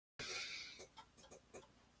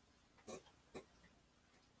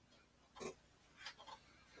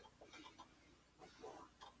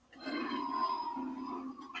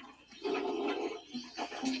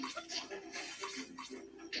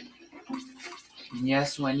And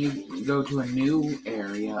yes, when you go to a new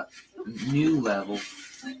area, new level,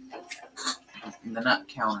 the nut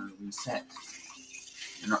counter resets.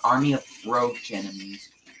 An army of roach enemies.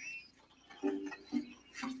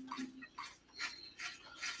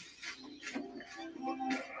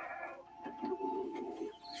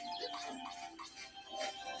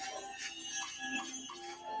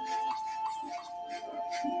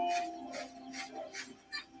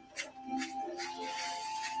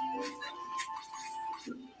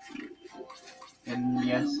 And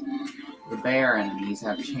yes, the bear enemies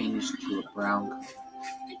have changed to a brown color.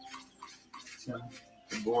 So,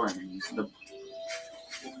 the boar enemies. The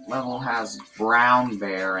level has brown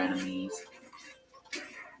bear enemies.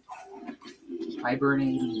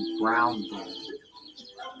 Hibernating brown bears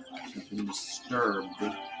have been disturbed.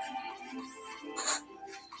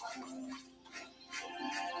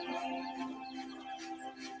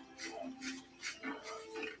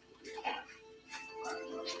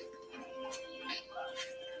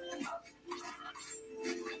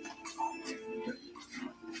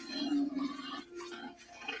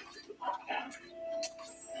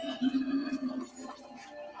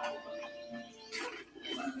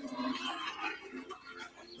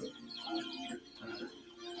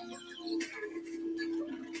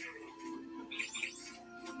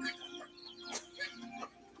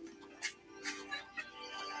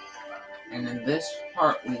 And in this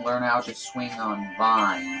part, we learn how to swing on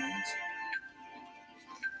vines.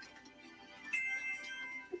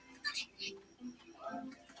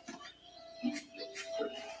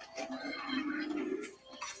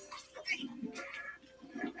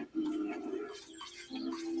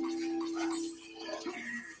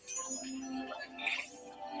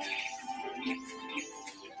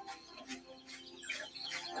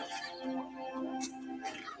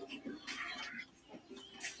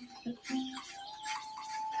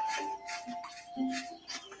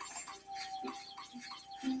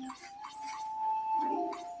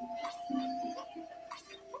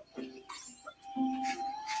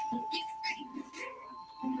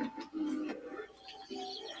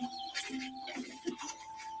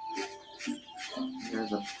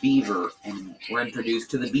 There's a beaver, and we're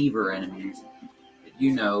introduced to the beaver enemies.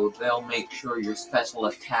 You know, they'll make sure your special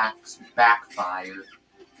attacks backfire.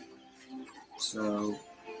 So,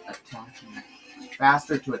 attacking. It's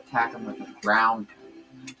faster to attack them with a ground.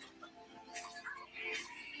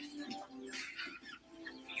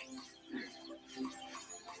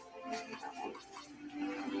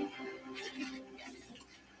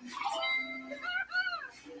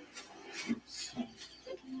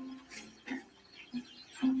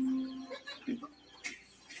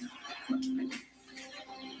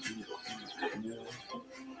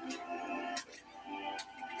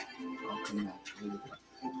 I'll come back later.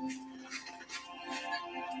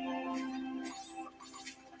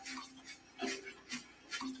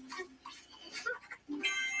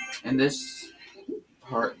 In this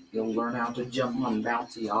part, you'll learn how to jump on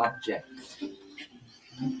bouncy objects.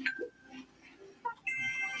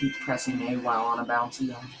 Keep pressing A while on a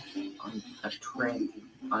bouncy on a tread,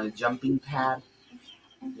 on a jumping pad.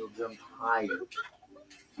 You'll jump higher.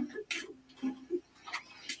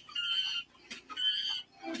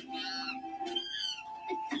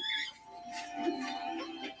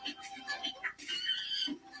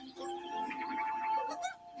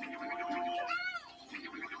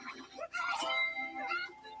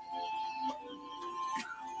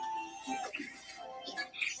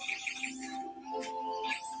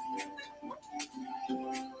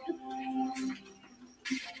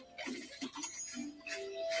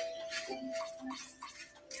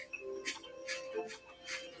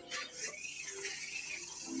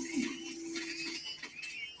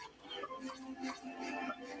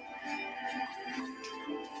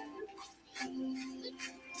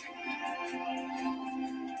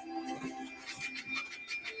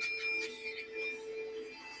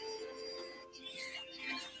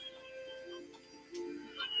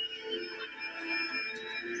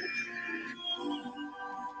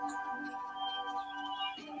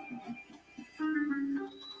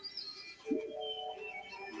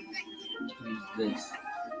 Who's this?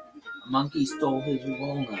 A monkey stole his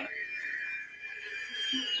walnut.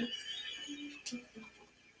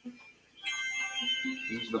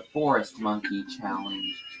 Here's the forest monkey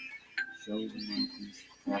challenge. Show the monkeys.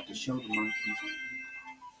 We have to show the monkeys.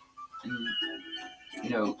 And, you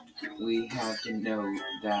know, we have to know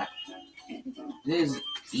that this is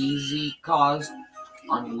easy cause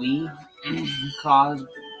on Wii. And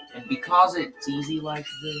because it's easy like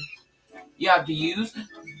this, you have to use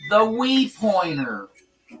the Wii pointer.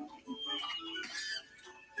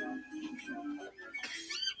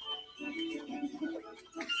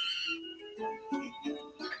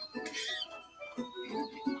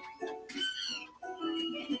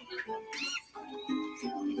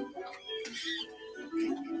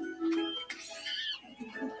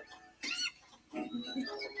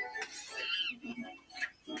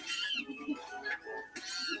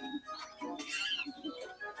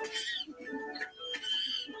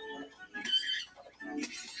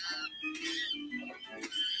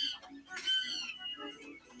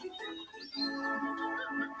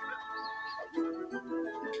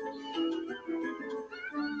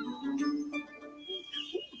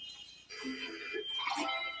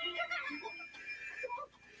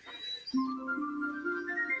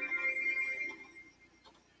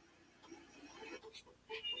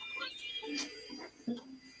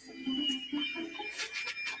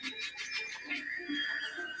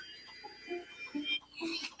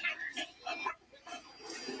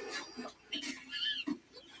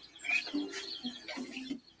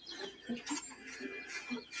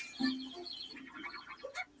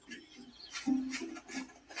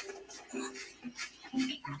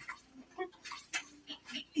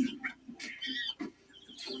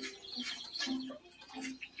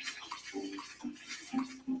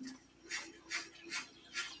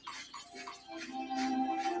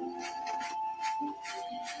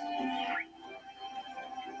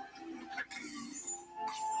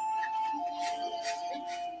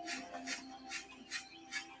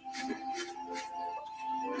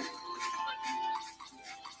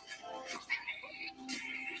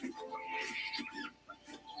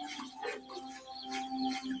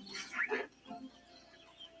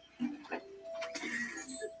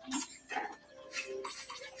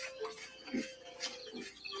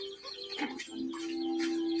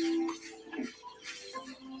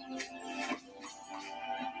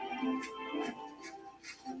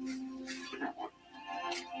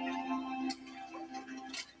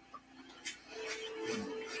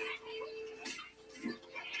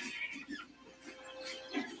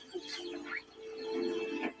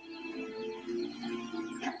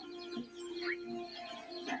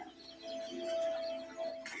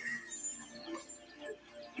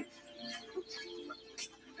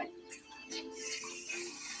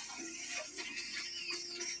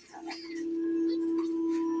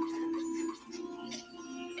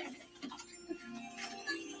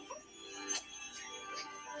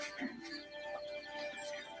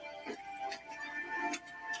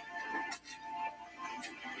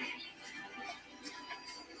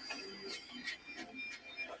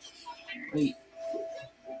 Wait.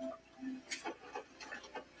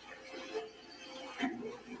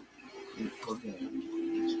 Okay.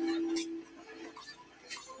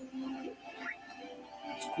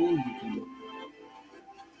 It's cool you can.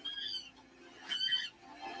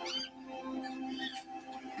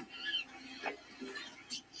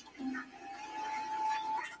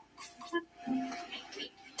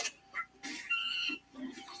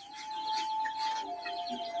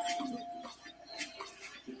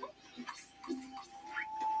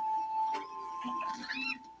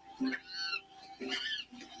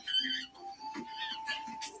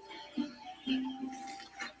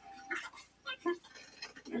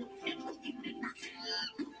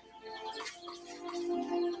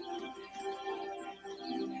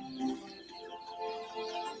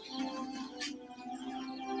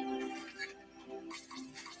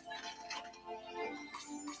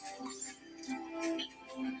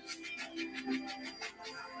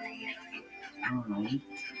 Alright.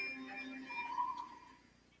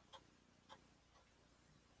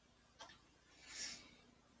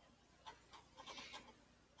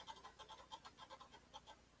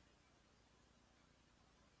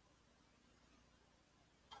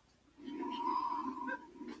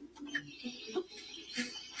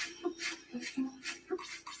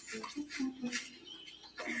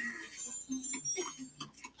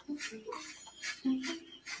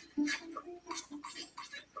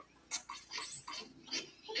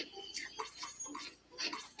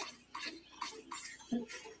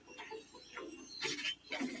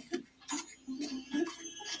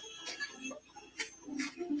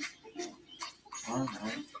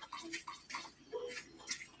 Alright.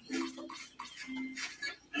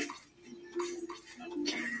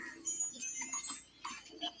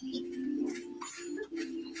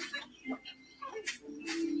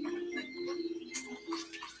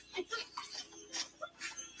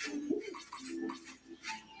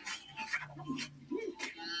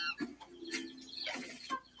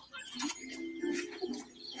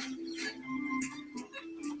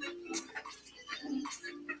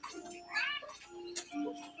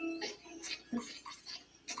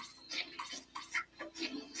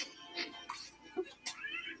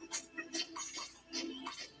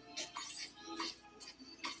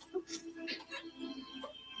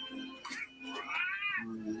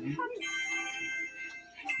 Alright.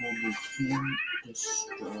 Well, we can't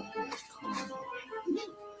disturb the economy.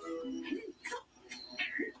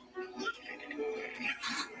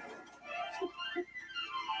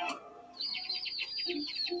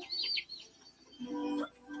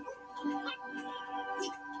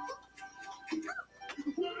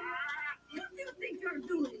 What do you think you're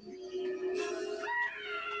doing?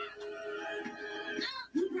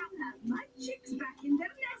 You don't have my chicks back in their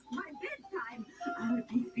nest by bedtime. I'll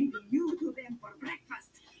be feeding you to them for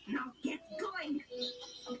breakfast. Now get going.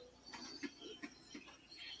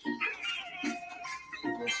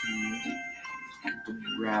 seems to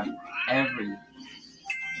grab every.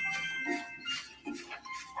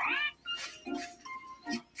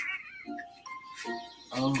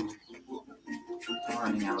 Oh, I'm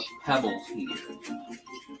running out of pebbles here.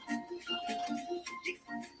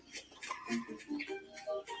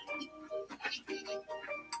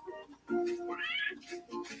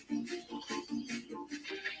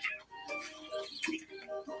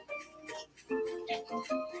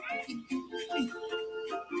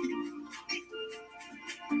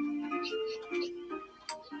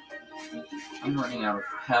 I'm running out of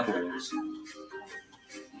pebbles.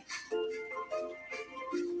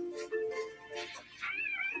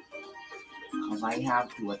 Because I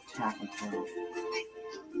have to attack a hole.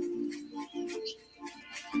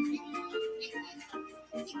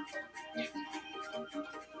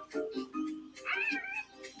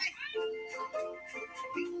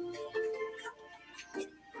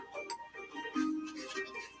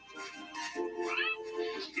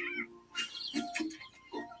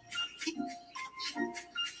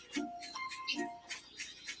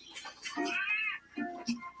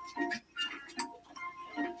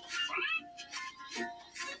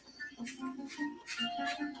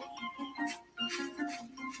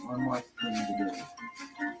 One more thing to do.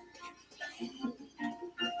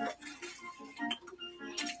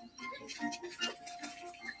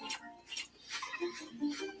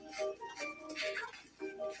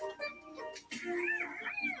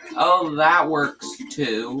 Oh, that works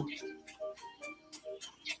too.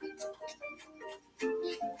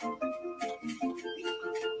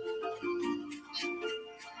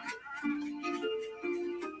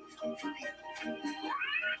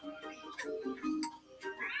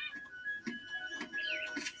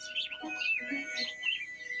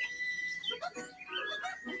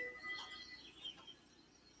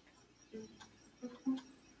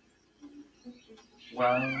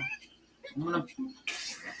 Well, I'm gonna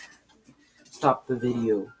stop the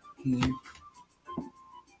video here.